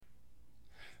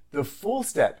The fourth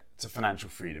step to financial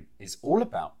freedom is all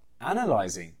about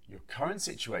analysing your current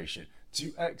situation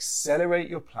to accelerate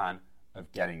your plan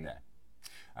of getting there.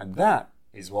 And that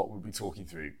is what we'll be talking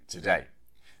through today.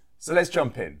 So let's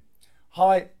jump in.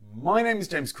 Hi, my name is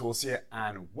James Corsier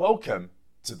and welcome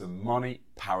to the Money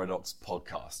Paradox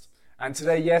podcast. And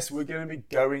today, yes, we're going to be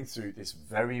going through this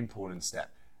very important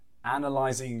step,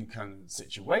 analysing your current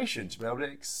situation to be able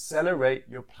to accelerate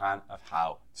your plan of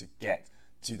how to get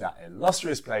to that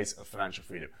illustrious place of financial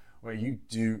freedom where you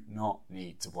do not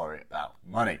need to worry about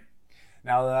money.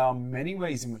 Now, there are many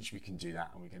ways in which we can do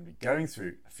that, and we're going to be going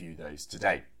through a few of those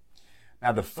today.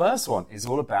 Now, the first one is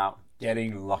all about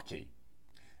getting lucky.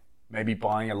 Maybe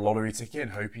buying a lottery ticket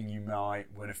and hoping you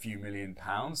might win a few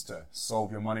 £1,000,000 to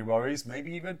solve your money worries.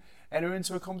 Maybe even enter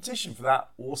into a competition for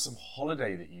that awesome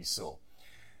holiday that you saw.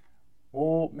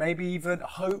 Or maybe even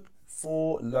hope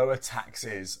for lower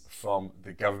taxes from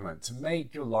the government to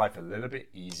make your life a little bit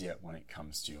easier when it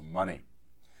comes to your money.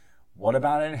 What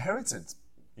about an inheritance?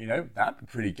 That'd be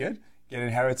pretty good. Get an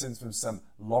inheritance from some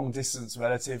long distance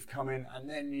relative come in, and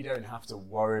then you don't have to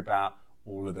worry about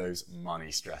all of those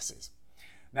money stresses.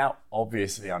 Now,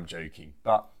 obviously I'm joking,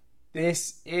 but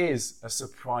this is a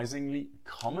surprisingly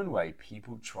common way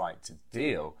people try to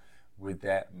deal with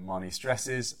their money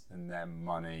stresses and their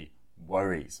money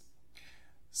worries.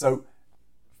 So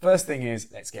first thing is,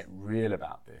 let's get real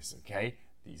about this, okay?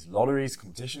 These lotteries,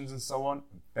 competitions and so on,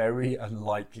 very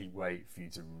unlikely way for you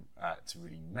to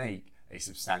really make a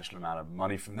substantial amount of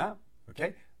money from that,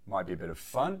 okay? Might be a bit of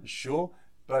fun, sure,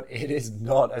 but it is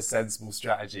not a sensible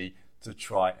strategy to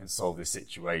try and solve this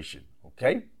situation,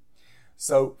 okay?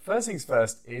 So first things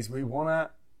first is we want to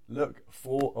look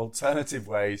for alternative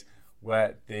ways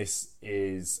where this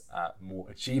is more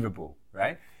achievable,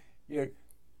 right?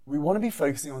 We want to be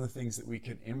focusing on the things that we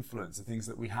can influence, the things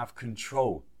that we have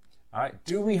control. All right.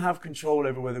 Do we have control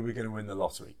over whether we're going to win the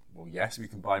lottery? Well, yes, we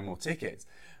can buy more tickets,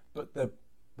 but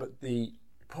the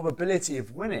probability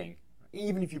of winning,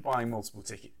 even if you're buying multiple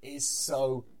tickets, is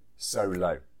so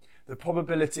low. The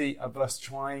probability of us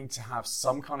trying to have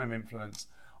some kind of influence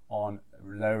on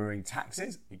lowering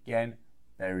taxes, again,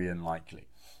 very unlikely.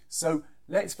 So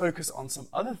let's focus on some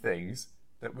other things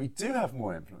that we do have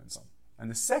more influence on. And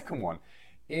the second one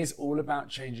is all about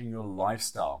changing your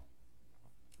lifestyle.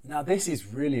 Now, this is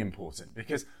really important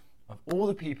because of all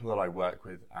the people that I work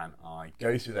with and I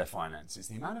go through their finances,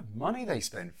 the amount of money they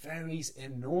spend varies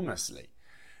enormously.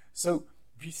 So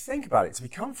if you think about it, to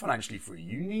become financially free,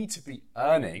 you need to be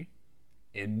earning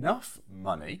enough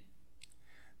money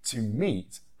to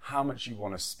meet how much you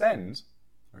want to spend,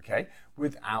 okay,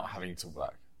 without having to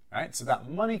work, right? So that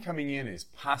money coming in is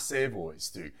passive, or it's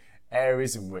through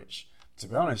areas in which, to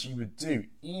be honest, you would do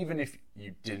even if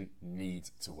you didn't need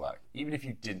to work, even if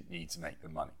you didn't need to make the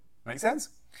money. Make sense?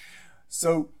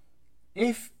 So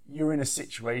if you're in a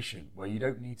situation where you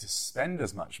don't need to spend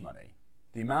as much money,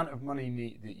 the amount of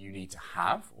money that you need to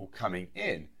have or coming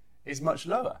in is much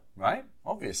lower, right?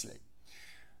 Obviously.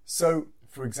 So,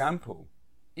 for example,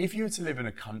 if you were to live in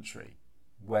a country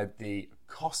where the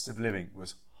cost of living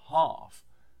was half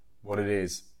what it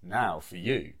is now for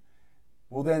you,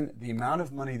 well, then the amount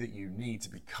of money that you need to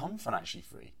become financially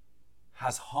free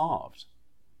has halved,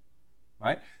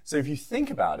 right? So if you think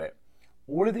about it,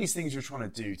 all of these things you're trying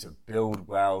to do to build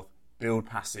wealth, build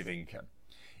passive income,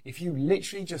 if you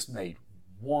literally just made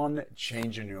one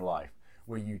change in your life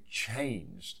where you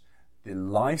changed the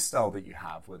lifestyle that you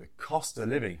have, where the cost of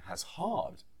living has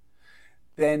halved,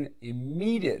 then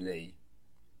immediately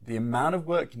the amount of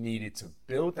work needed to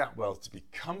build that wealth to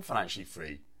become financially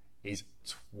free is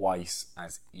twice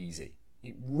as easy.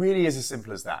 It really is as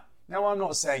simple as that. Now, I'm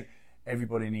not saying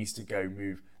everybody needs to go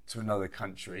move to another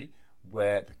country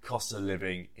where the cost of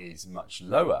living is much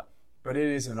lower, but it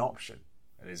is an option.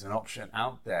 It is an option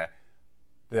out there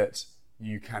that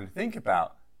you can think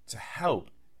about to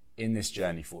help in this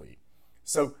journey for you.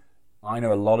 So I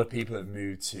know a lot of people have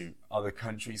moved to other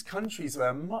countries that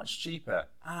are much cheaper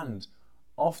and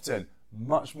often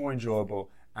much more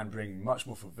enjoyable and bring much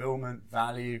more fulfillment,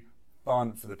 value,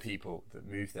 fun for the people that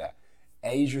move there.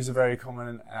 Asia is a very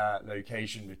common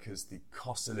location because the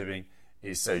cost of living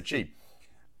is so cheap.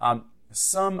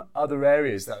 Some other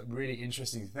areas that are really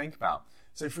interesting to think about.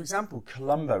 So, for example,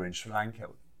 Colombo in Sri Lanka,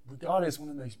 regarded as one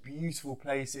of the most beautiful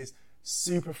places,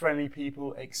 super friendly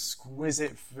people,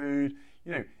 exquisite food.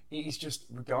 It is just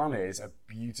regarded as a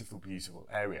beautiful, beautiful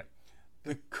area.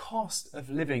 The cost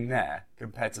of living there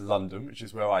compared to London, which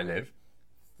is where I live,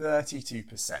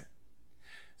 32%.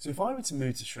 So if I were to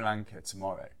move to Sri Lanka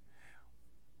tomorrow,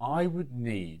 I would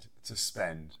need to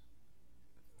spend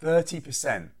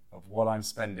 30% of what I'm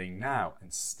spending now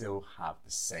and still have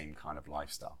the same kind of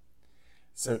lifestyle.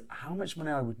 So how much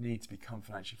money I would need to become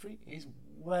financially free is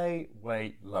way,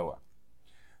 way lower.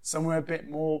 Somewhere a bit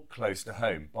more close to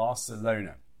home,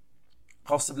 Barcelona.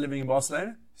 Cost of living in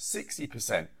Barcelona,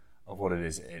 60% of what it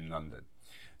is in London.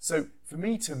 So for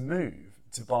me to move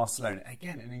to Barcelona,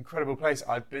 again, an incredible place.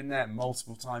 I've been there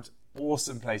multiple times,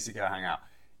 awesome place to go hang out.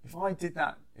 If I did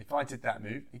that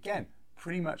move, again,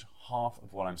 pretty much half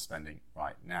of what I'm spending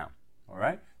right now. All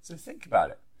right? So think about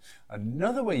it.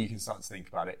 Another way you can start to think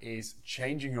about it is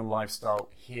changing your lifestyle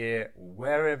here,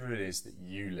 wherever it is that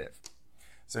you live.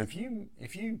 So if you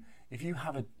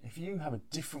have a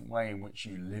different way in which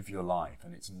you live your life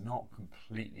and it's not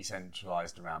completely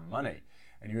centralized around money,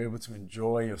 and you're able to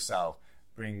enjoy yourself,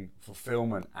 bring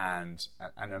fulfillment and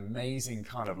an amazing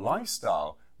kind of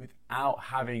lifestyle without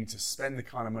having to spend the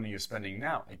kind of money you're spending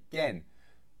now, again,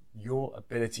 your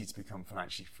ability to become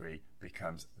financially free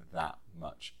becomes that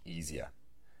much easier.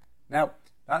 Now,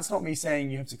 that's not me saying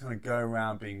you have to kind of go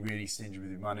around being really stingy with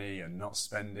your money and not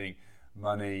spending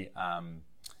money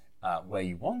where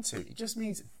you want to. It just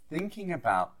means thinking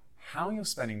about how you're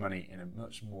spending money in a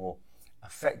much more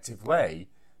effective way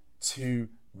to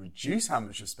reduce how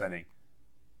much you're spending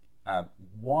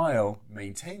while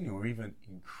maintaining or even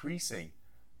increasing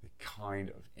the kind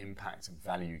of impact and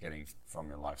value you're getting from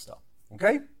your lifestyle.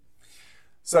 Okay?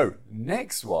 So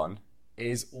next one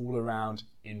is all around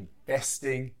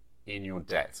investing in your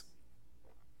debt.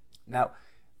 Now,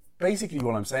 basically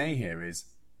what I'm saying here is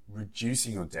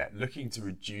reducing your debt, looking to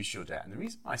reduce your debt. And the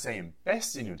reason I say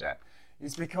invest in your debt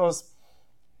is because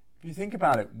if you think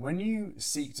about it, when you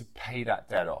seek to pay that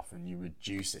debt off and you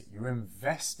reduce it, you're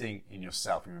investing in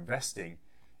yourself, you're investing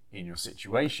in your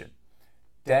situation.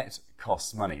 Debt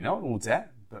costs money. Not all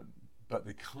debt, but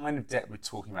the kind of debt we're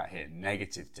talking about here,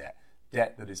 negative debt,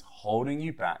 debt that is holding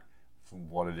you back from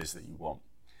what it is that you want.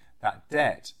 That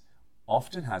debt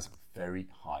often has very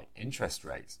high interest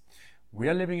rates. We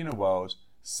are living in a world,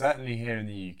 certainly here in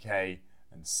the UK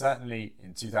and certainly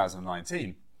in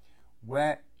 2019,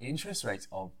 where interest rates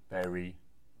are very,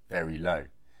 very low.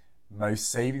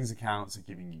 Most savings accounts are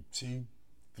giving you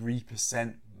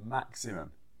 2-3%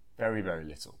 maximum, very, very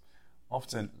little,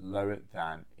 often lower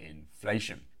than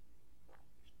inflation.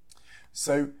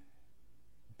 So,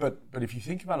 but if you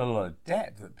think about a lot of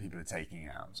debt that people are taking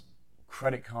out,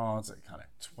 credit cards at kind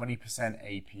of 20%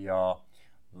 APR,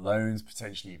 loans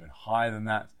potentially even higher than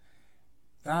that,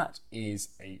 that is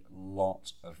a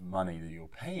lot of money that you're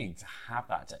paying to have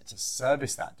that debt, to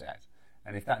service that debt.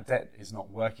 And if that debt is not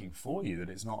working for you, that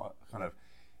it's not kind of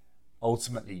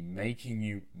ultimately making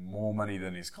you more money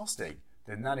than it's costing,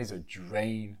 then that is a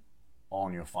drain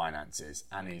on your finances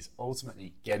and is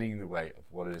ultimately getting in the way of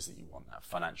what it is that you want, that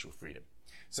financial freedom.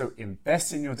 So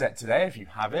invest in your debt today if you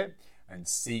have it and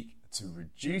seek to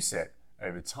reduce it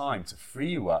over time to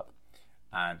free you up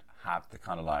and have the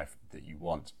kind of life that you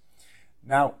want.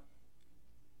 Now,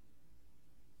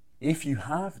 if you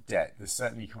have debt, there's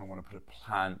certainly you kind of want to put a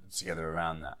plan together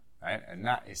around that, right? And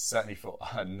that is certainly for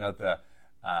another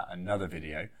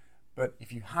video. But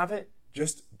if you have it,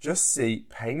 just see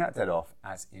paying that debt off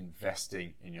as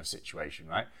investing in your situation,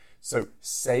 right? So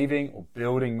saving or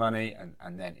building money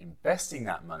and then investing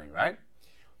that money, right?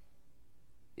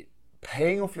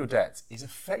 Paying off your debts is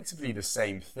effectively the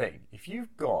same thing. If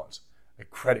you've got a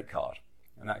credit card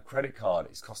and that credit card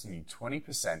is costing you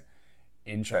 20%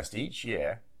 interest each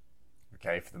year,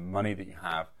 okay, for the money that you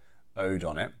have owed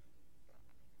on it,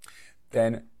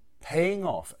 then paying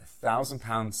off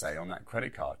 £1,000, say, on that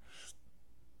credit card,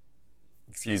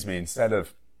 instead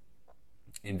of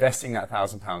investing that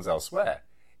 £1,000 elsewhere,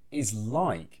 is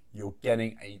like you're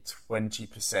getting a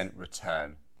 20%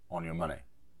 return on your money.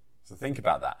 So think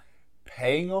about that.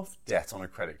 Paying off debt on a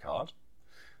credit card,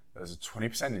 there's a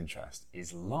 20% interest,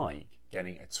 is like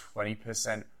getting a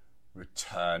 20%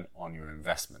 return on your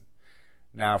investment.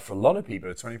 Now, for a lot of people,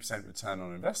 a 20% return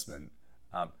on investment,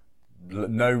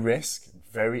 no risk,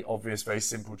 very obvious, very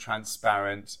simple,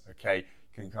 transparent, okay,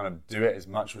 you can kind of do it as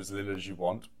much or as little as you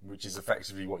want, which is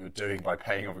effectively what you're doing by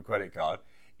paying off a credit card,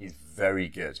 is very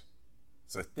good.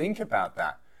 So think about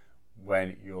that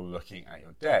when you're looking at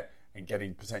your debt and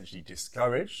getting potentially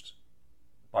discouraged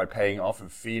by paying off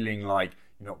and feeling like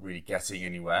you're not really getting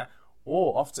anywhere.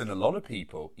 Or often a lot of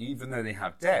people, even though they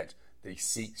have debt, they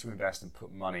seek to invest and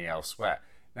put money elsewhere.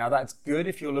 Now that's good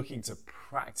if you're looking to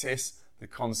practice the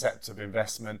concept of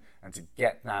investment and to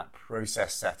get that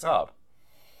process set up.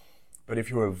 But if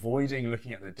you're avoiding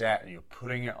looking at the debt and you're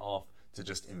putting it off to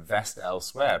just invest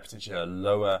elsewhere, potentially a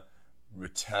lower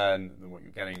return than what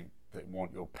you're getting, than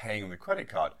what you're paying on the credit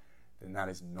card, then that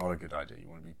is not a good idea. You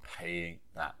want to be paying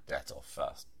that debt off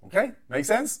first. Okay? Make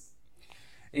sense?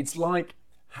 It's like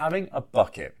having a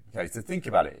bucket. Okay, so think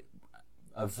about it.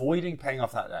 Avoiding paying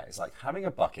off that debt is like having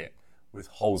a bucket with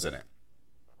holes in it.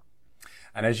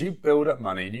 And as you build up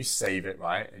money and you save it,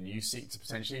 right, and you seek to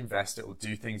potentially invest it or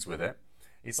do things with it,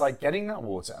 it's like getting that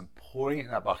water and pouring it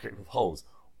in that bucket with holes.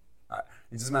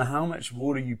 It doesn't matter how much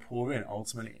water you pour in,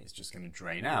 ultimately it's just going to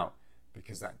drain out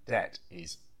because that debt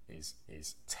is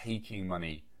taking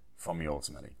money from you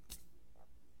ultimately.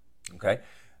 Okay?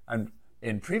 And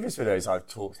in previous videos, I've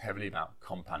talked heavily about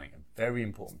compounding, a very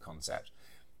important concept.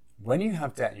 When you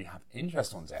have debt and you have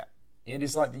interest on debt, it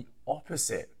is like the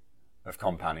opposite of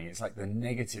compounding. It's like the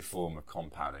negative form of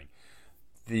compounding.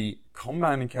 The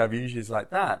compounding curve usually is like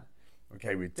that.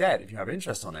 Okay, with debt, if you have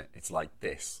interest on it, it's like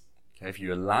this. Okay, if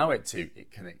you allow it to,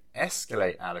 it can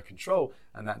escalate out of control,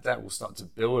 and that debt will start to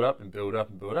build up and build up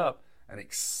and build up and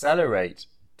accelerate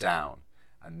down.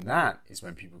 And that is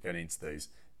when people get into those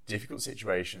difficult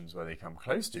situations where they come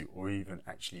close to or even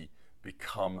actually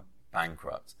become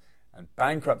bankrupt. And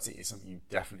bankruptcy is something you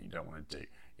definitely don't want to do.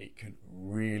 It can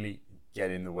really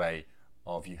get in the way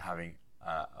of you having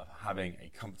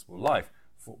a comfortable life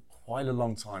for quite a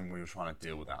long time when you're trying to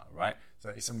deal with that, right? So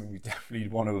it's something we definitely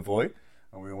want to avoid,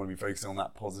 and we want to be focusing on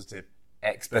that positive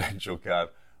exponential curve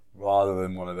rather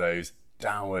than one of those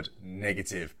downward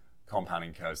negative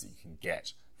compounding curves that you can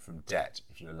get from debt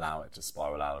if you allow it to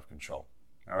spiral out of control.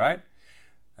 All right?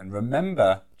 And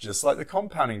remember, just like the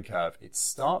compounding curve, it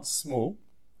starts small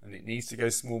and it needs to go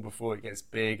small before it gets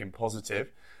big and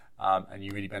positive, and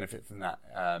you really benefit from that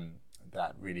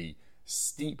really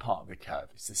steep part of the curve.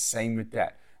 It's the same with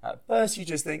debt. At first you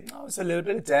just think, oh, it's a little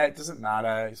bit of debt, doesn't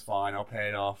matter, it's fine, I'll pay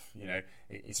it off. You know,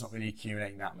 it's not really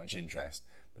accumulating that much interest.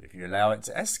 But if you allow it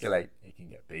to escalate, it can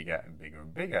get bigger and bigger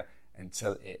and bigger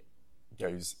until it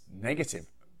goes negative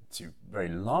to very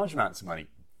large amounts of money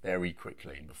very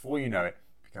quickly. And before you know it,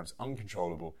 it becomes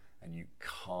uncontrollable and you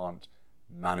can't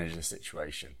manage the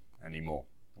situation anymore.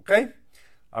 Okay?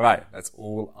 All right, that's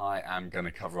all I am going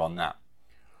to cover on that.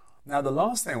 Now, the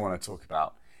last thing I want to talk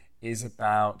about is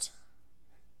about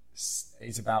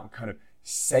kind of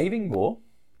saving more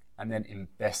and then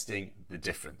investing the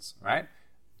difference, right?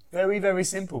 Very, very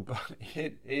simple, but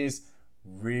it is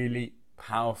really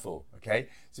powerful, okay?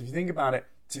 So if you think about it,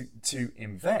 to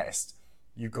invest,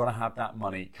 you've got to have that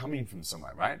money coming from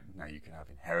somewhere, right? Now, you can have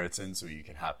inheritance or you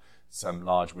can have some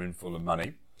large windfall of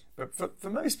money. But for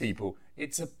most people,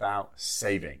 it's about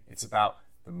saving. It's about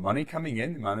the money coming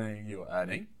in, the money you're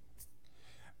earning.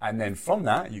 And then from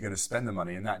that, you're going to spend the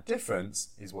money. And that difference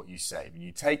is what you save. And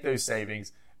you take those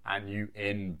savings and you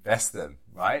invest them,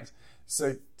 right?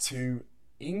 So to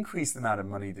increase the amount of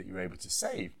money that you're able to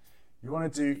save, you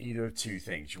want to do either of two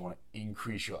things. You want to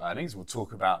increase your earnings. We'll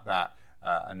talk about that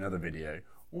another video.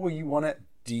 Or you want to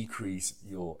decrease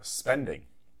your spending.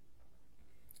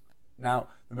 Now,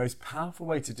 the most powerful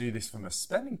way to do this from a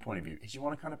spending point of view is you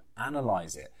want to kind of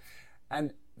analyze it.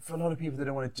 And for a lot of people that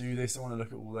don't want to do this, they want to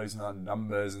look at all those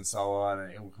numbers and so on,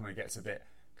 and it all kind of gets a bit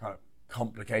kind of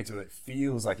complicated, or it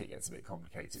feels like it gets a bit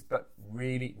complicated, but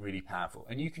really, really powerful.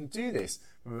 And you can do this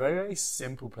from a very, very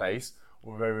simple place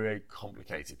or a very, very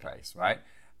complicated place, right?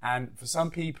 And for some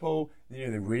people, you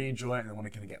know, they really enjoy it and they want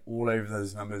to kind of get all over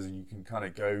those numbers, and you can kind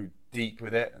of go deep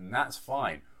with it, and that's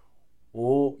fine.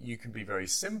 Or you can be very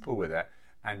simple with it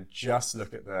and just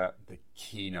look at the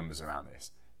key numbers around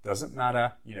this. Doesn't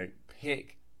matter, you know,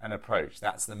 pick an approach.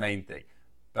 That's the main thing.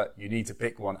 But you need to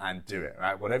pick one and do it,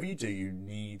 right? Whatever you do, you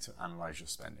need to analyze your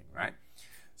spending, right?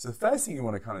 So the first thing you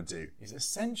want to kind of do is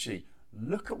essentially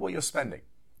look at what you're spending,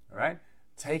 all right?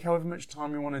 Take however much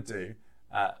time you want to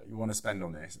spend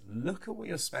on this. Look at what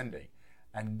you're spending,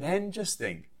 and then just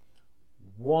think,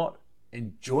 what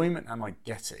enjoyment am I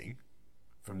getting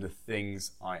from the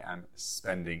things I am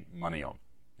spending money on,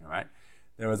 all right?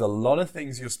 There is a lot of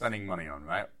things you're spending money on,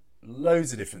 right?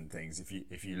 Loads of different things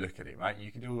if you look at it, right?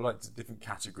 You can do like different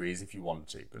categories if you want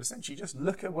to, but essentially just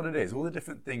look at what it is, all the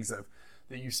different things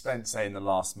that you've spent, say, in the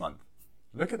last month.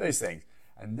 Look at those things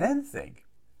and then think,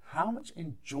 how much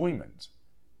enjoyment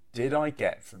did I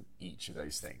get from each of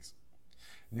those things?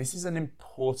 And this is an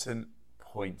important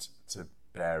point to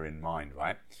bear in mind,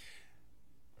 right?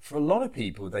 For a lot of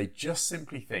people, they just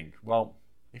simply think, well,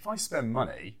 if I spend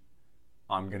money,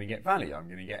 I'm going to get value, I'm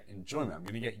going to get enjoyment, I'm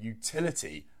going to get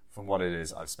utility from what it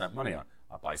is I've spent money on.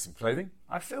 I buy some clothing,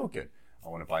 I feel good. I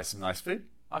want to buy some nice food,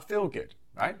 I feel good,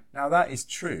 right? Now that is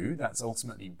true, that's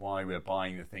ultimately why we're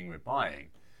buying the thing we're buying.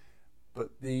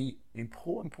 But the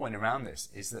important point around this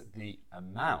is that the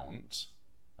amount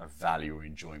of value or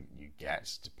enjoyment you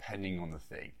get, depending on the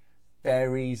thing,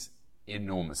 varies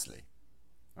enormously.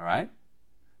 All right?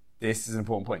 This is an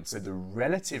important point. So the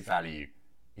relative value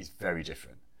is very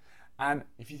different. And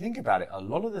if you think about it, a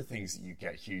lot of the things that you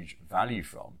get huge value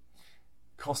from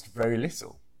cost very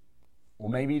little, or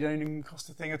maybe don't even cost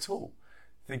a thing at all.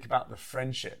 Think about the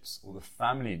friendships or the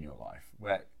family in your life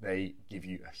where they give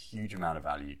you a huge amount of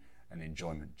value and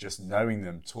enjoyment, just knowing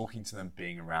them, talking to them,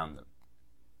 being around them.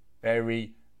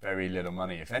 Very, very little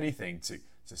money, if anything, to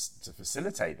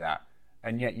facilitate that,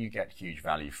 and yet you get huge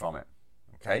value from it.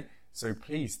 Okay? So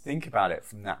please think about it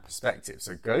from that perspective.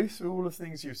 So go through all the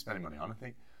things you're spending money on and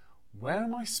think, where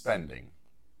am I spending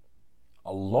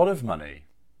a lot of money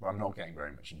where I'm not getting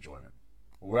very much enjoyment?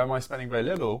 Or where am I spending very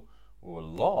little or a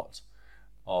lot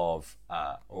of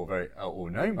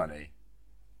or no money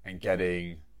and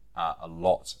getting a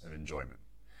lot of enjoyment?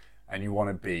 And you want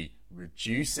to be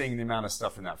reducing the amount of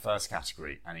stuff in that first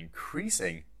category and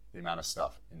increasing the amount of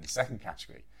stuff in the second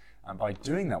category. And by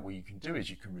doing that, what you can do is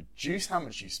you can reduce how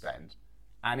much you spend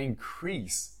and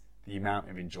increase the amount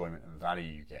of enjoyment and value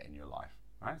you get in your life.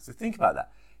 Right? So think about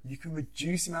that. You can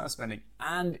reduce the amount of spending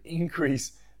and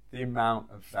increase the amount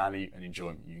of value and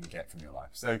enjoyment you can get from your life.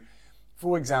 So,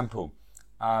 for example,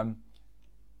 a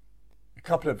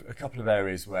couple of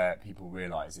areas where people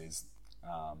realize is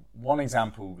one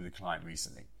example with a client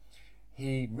recently.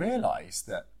 He realized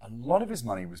that a lot of his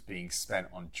money was being spent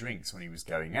on drinks when he was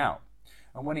going out.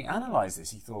 And when he analyzed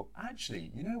this, he thought,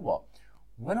 actually, you know what?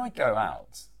 When I go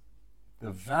out,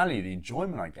 the value, the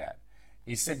enjoyment I get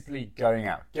is simply going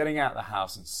out, getting out of the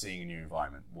house and seeing a new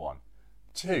environment, 1.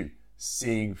 2,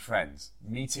 seeing friends,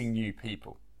 meeting new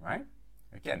people, right?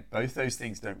 Again, both those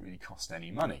things don't really cost any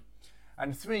money.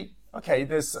 And 3, okay,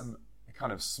 there's some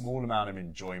kind of small amount of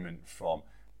enjoyment from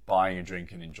buying a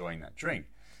drink and enjoying that drink,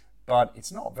 but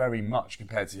it's not very much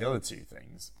compared to the other 2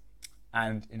 things.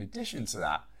 And in addition to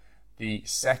that, the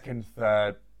second,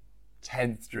 third,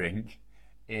 10th drink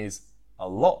is a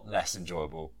lot less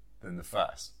enjoyable than the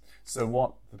first. So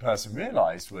what the person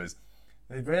realized was,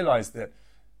 they realized that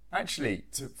actually,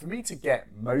 for me to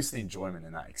get most of the enjoyment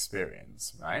in that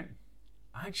experience, right?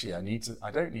 Actually,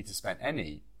 I don't need to spend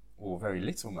any or very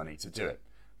little money to do it.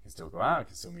 I can still go out, I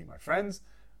can still meet my friends,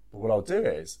 but what I'll do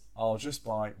is I'll just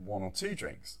buy 1 or 2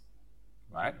 drinks,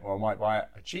 right? Or I might buy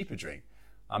a cheaper drink.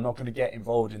 I'm not going to get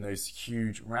involved in those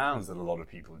huge rounds that a lot of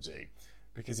people do,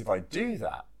 because if I do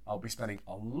that, I'll be spending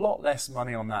a lot less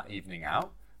money on that evening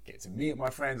out. I get to meet my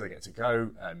friends, I get to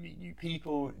go meet new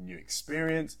people, new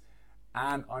experience,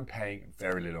 and I'm paying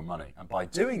very little money. And by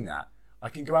doing that, I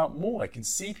can go out more, I can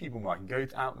see people more, I can go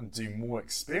out and do more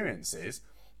experiences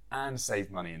and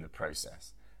save money in the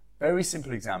process. Very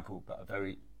simple example, but a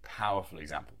very powerful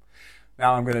example.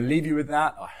 Now I'm going to leave you with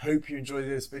that. I hope you enjoyed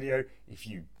this video. If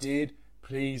you did,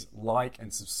 please like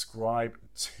and subscribe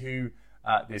to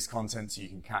this content so you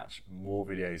can catch more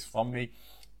videos from me.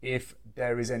 If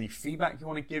there is any feedback you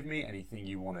want to give me, anything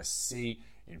you want to see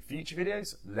in future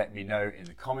videos, let me know in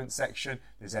the comment section.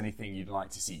 If there's anything you'd like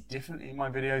to see differently in my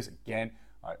videos, again,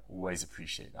 I always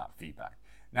appreciate that feedback.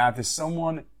 Now, if there's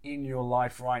someone in your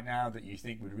life right now that you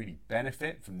think would really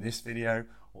benefit from this video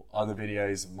or other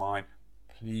videos of mine,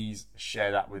 please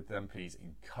share that with them. Please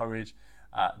encourage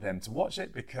them to watch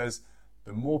it, because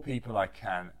the more people I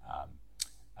can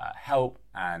help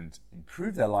and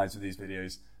improve their lives with these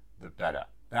videos, the better.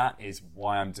 That is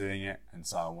why I'm doing it, and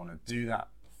so I want to do that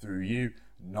through you,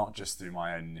 not just through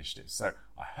my own initiatives. So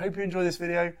I hope you enjoy this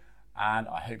video, and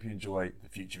I hope you enjoy the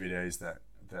future videos that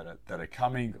are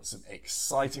coming. Got some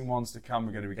exciting ones to come.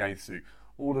 We're going to be going through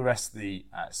all the rest of the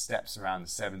steps around the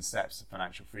 7 steps of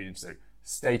financial freedom, so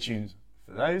stay tuned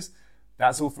for those.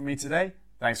 That's all from me today.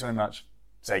 Thanks very much.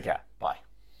 Take care. Bye.